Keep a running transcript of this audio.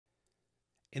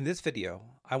In this video,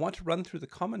 I want to run through the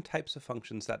common types of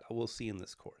functions that we'll see in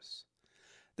this course.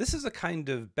 This is a kind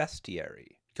of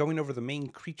bestiary, going over the main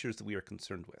creatures that we are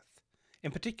concerned with. In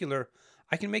particular,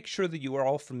 I can make sure that you are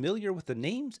all familiar with the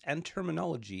names and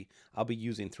terminology I'll be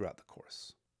using throughout the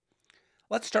course.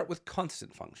 Let's start with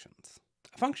constant functions.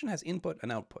 A function has input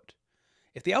and output.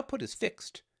 If the output is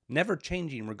fixed, never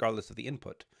changing regardless of the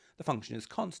input, the function is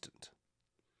constant.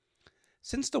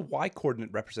 Since the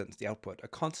y-coordinate represents the output, a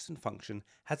constant function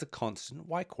has a constant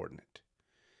y-coordinate.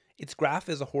 Its graph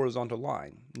is a horizontal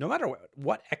line. No matter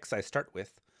what x I start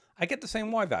with, I get the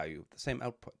same y value, the same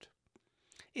output.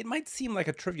 It might seem like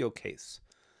a trivial case,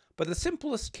 but the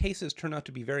simplest cases turn out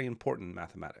to be very important in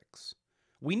mathematics.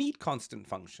 We need constant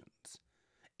functions.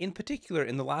 In particular,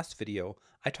 in the last video,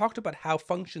 I talked about how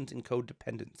functions encode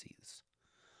dependencies.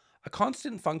 A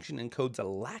constant function encodes a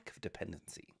lack of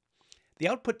dependency. The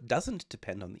output doesn't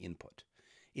depend on the input.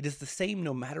 It is the same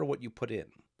no matter what you put in.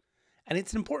 And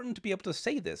it's important to be able to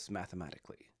say this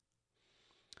mathematically.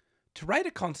 To write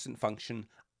a constant function,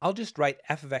 I'll just write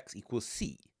f of x equals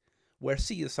c, where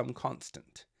c is some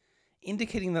constant,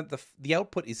 indicating that the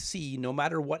output is c no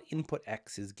matter what input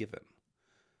x is given.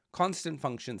 Constant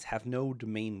functions have no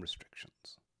domain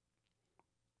restrictions.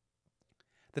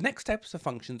 The next types of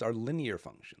functions are linear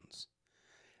functions.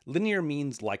 Linear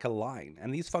means like a line,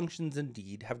 and these functions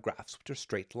indeed have graphs which are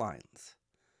straight lines.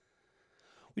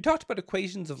 We talked about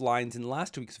equations of lines in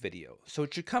last week's video, so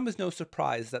it should come as no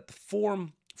surprise that the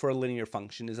form for a linear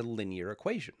function is a linear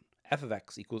equation, f of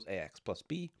x equals ax plus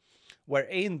b, where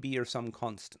a and b are some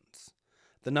constants.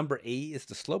 The number a is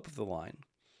the slope of the line,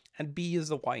 and b is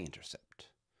the y-intercept.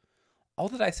 All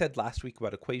that I said last week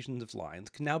about equations of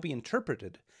lines can now be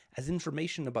interpreted as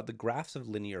information about the graphs of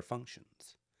linear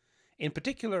functions. In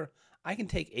particular, I can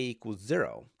take a equals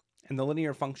 0, and the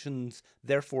linear functions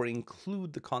therefore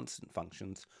include the constant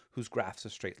functions whose graphs are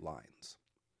straight lines.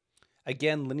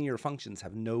 Again, linear functions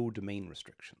have no domain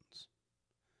restrictions.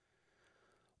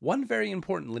 One very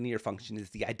important linear function is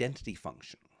the identity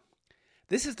function.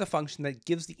 This is the function that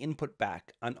gives the input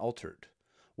back unaltered.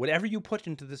 Whatever you put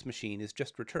into this machine is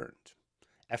just returned.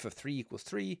 F of 3 equals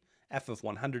 3, f of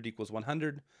 100 equals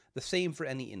 100, the same for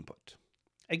any input.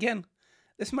 Again,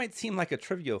 this might seem like a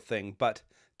trivial thing, but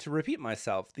to repeat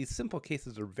myself, these simple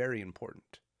cases are very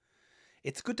important.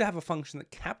 It's good to have a function that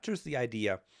captures the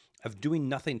idea of doing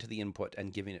nothing to the input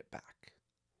and giving it back.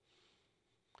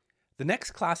 The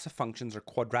next class of functions are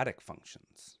quadratic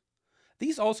functions.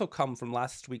 These also come from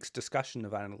last week's discussion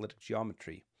of analytic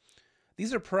geometry.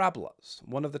 These are parabolas,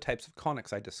 one of the types of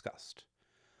conics I discussed.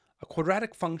 A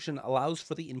quadratic function allows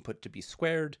for the input to be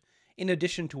squared, in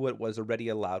addition to what was already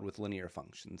allowed with linear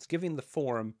functions, giving the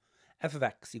form f of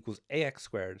x equals ax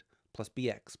squared plus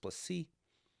bx plus c,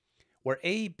 where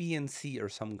a, b, and c are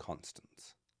some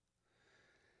constants.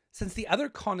 Since the other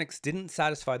conics didn't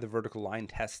satisfy the vertical line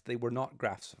test, they were not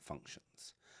graphs of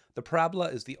functions. The parabola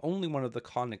is the only one of the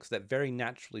conics that very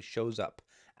naturally shows up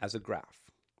as a graph.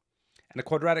 And a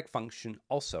quadratic function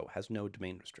also has no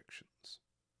domain restrictions.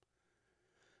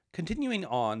 Continuing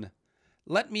on,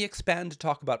 let me expand to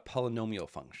talk about polynomial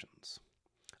functions.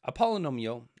 A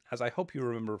polynomial, as I hope you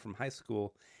remember from high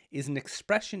school, is an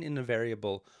expression in a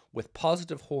variable with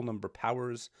positive whole number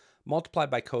powers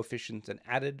multiplied by coefficients and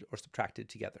added or subtracted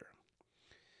together.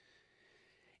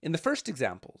 In the first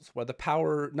examples, where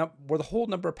the whole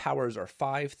number powers are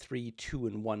 5, 3, 2,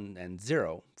 and 1, and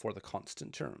 0 for the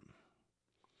constant term.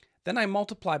 Then I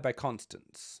multiply by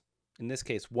constants, in this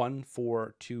case 1,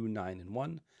 4, 2, 9, and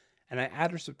 1, and I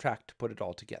add or subtract to put it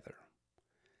all together.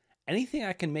 Anything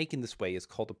I can make in this way is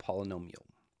called a polynomial.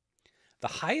 The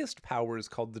highest power is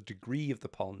called the degree of the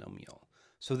polynomial,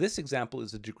 so this example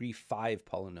is a degree 5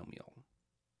 polynomial.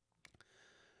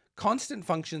 Constant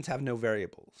functions have no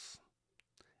variables.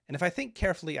 And if I think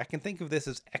carefully, I can think of this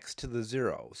as x to the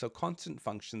 0, so constant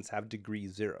functions have degree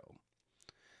 0.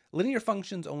 Linear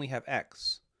functions only have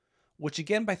x, which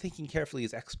again by thinking carefully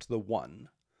is x to the 1,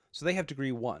 so they have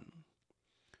degree 1.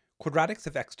 Quadratics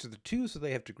have x to the 2, so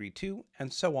they have degree 2,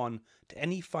 and so on to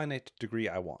any finite degree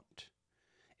I want.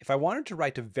 If I wanted to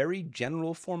write a very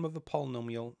general form of a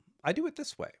polynomial, I do it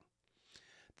this way.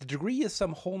 The degree is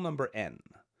some whole number n.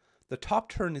 The top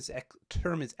term is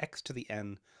x to the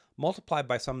n multiplied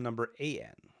by some number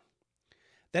an.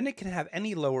 Then it can have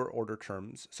any lower order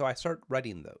terms, so I start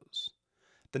writing those.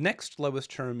 The next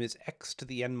lowest term is x to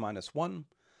the n minus 1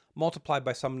 multiplied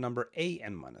by some number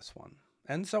an minus 1,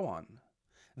 and so on.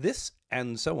 This,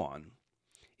 and so on,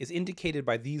 is indicated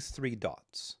by these 3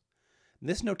 dots.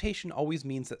 This notation always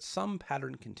means that some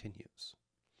pattern continues.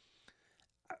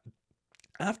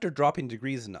 After dropping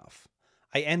degrees enough,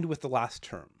 I end with the last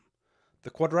term. the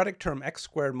quadratic term x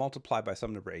squared multiplied by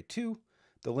some number a2,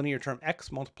 the linear term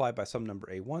x multiplied by some number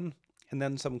a1, and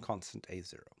then some constant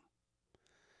a0.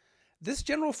 This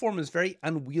general form is very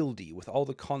unwieldy with all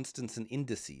the constants and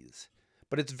indices,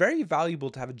 but it's very valuable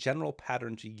to have a general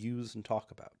pattern to use and talk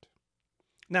about.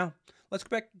 Now, let's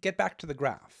get back to the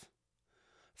graph.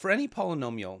 For any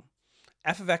polynomial,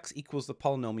 f of x equals the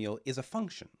polynomial is a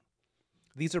function.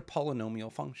 These are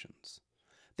polynomial functions.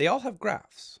 They all have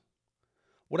graphs.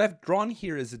 What I've drawn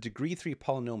here is a degree 3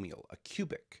 polynomial, a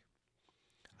cubic.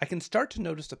 I can start to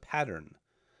notice a pattern.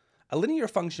 A linear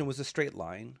function was a straight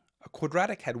line, a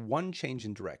quadratic had one change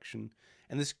in direction,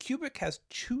 and this cubic has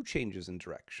two changes in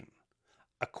direction.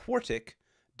 A quartic,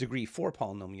 degree 4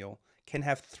 polynomial, can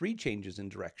have three changes in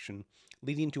direction,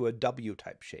 leading to a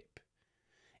W-type shape.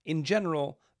 In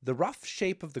general, the rough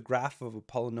shape of the graph of a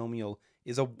polynomial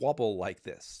is a wobble like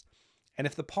this, and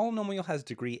if the polynomial has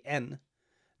degree n,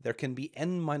 there can be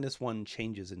n-1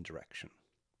 changes in direction.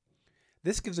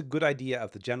 This gives a good idea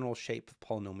of the general shape of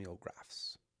polynomial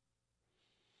graphs.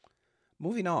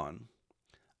 Moving on,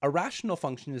 a rational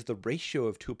function is the ratio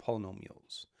of two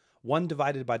polynomials, one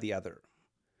divided by the other.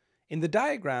 In the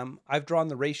diagram, I've drawn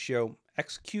the ratio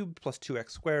x cubed plus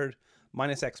 2x squared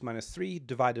minus x minus 3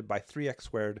 divided by 3x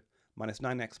squared minus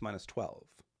 9x minus 12.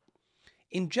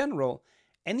 In general,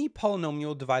 any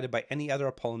polynomial divided by any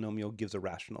other polynomial gives a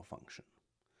rational function.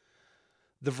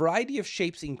 The variety of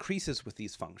shapes increases with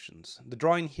these functions. The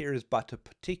drawing here is but a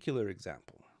particular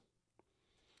example.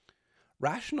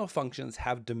 Rational functions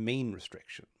have domain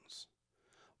restrictions.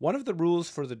 One of the rules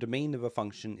for the domain of a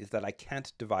function is that I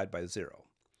can't divide by 0.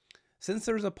 Since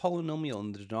there is a polynomial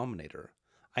in the denominator,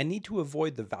 I need to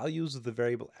avoid the values of the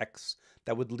variable x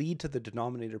that would lead to the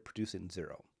denominator producing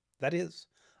 0. That is,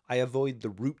 I avoid the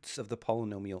roots of the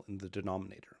polynomial in the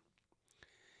denominator.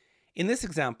 In this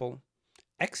example,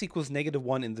 x equals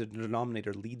 -1 in the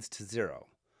denominator leads to 0,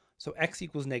 so x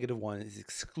equals -1 is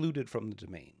excluded from the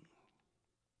domain.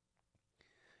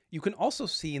 You can also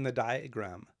see in the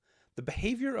diagram the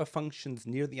behavior of functions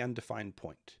near the undefined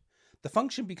point. The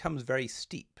function becomes very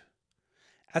steep.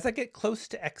 As I get close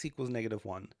to x equals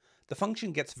 -1, the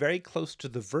function gets very close to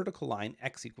the vertical line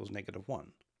x equals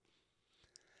 -1.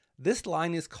 This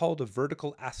line is called a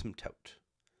vertical asymptote.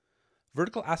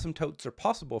 Vertical asymptotes are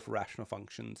possible for rational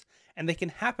functions, and they can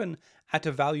happen at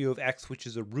a value of x which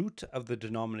is a root of the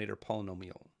denominator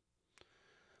polynomial.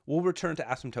 We'll return to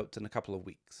asymptotes in a couple of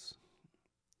weeks.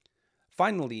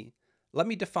 Finally, let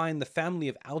me define the family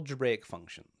of algebraic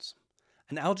functions.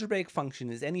 An algebraic function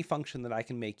is any function that I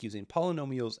can make using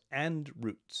polynomials and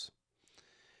roots.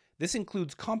 This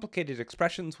includes complicated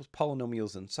expressions with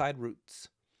polynomials inside roots.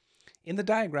 In the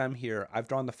diagram here, I've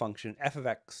drawn the function f of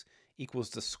x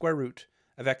equals the square root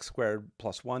of x squared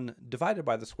plus 1 divided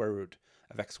by the square root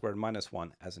of x squared minus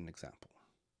 1 as an example.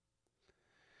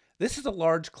 This is a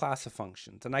large class of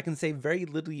functions, and I can say very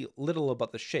little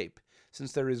about the shape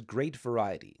since there is great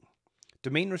variety.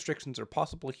 Domain restrictions are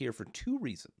possible here for two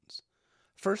reasons.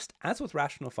 First, as with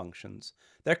rational functions,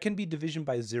 there can be division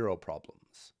by 0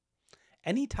 problems.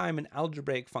 Anytime an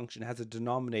algebraic function has a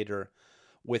denominator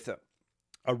with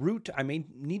a root, I may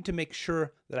need to make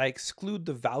sure that I exclude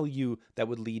the value that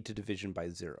would lead to division by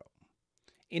 0.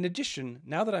 In addition,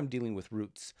 now that I'm dealing with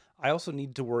roots, I also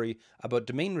need to worry about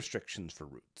domain restrictions for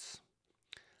roots.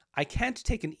 I can't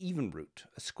take an even root,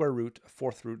 a square root, a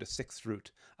fourth root, a sixth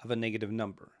root of a negative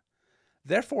number.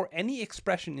 Therefore, any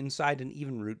expression inside an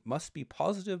even root must be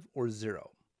positive or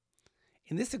 0.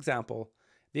 In this example,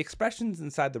 the expressions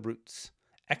inside the roots,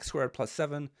 x squared plus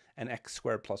 7 and x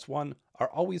squared plus 1, are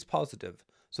always positive,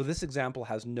 so this example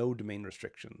has no domain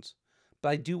restrictions. But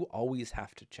I do always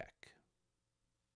have to check.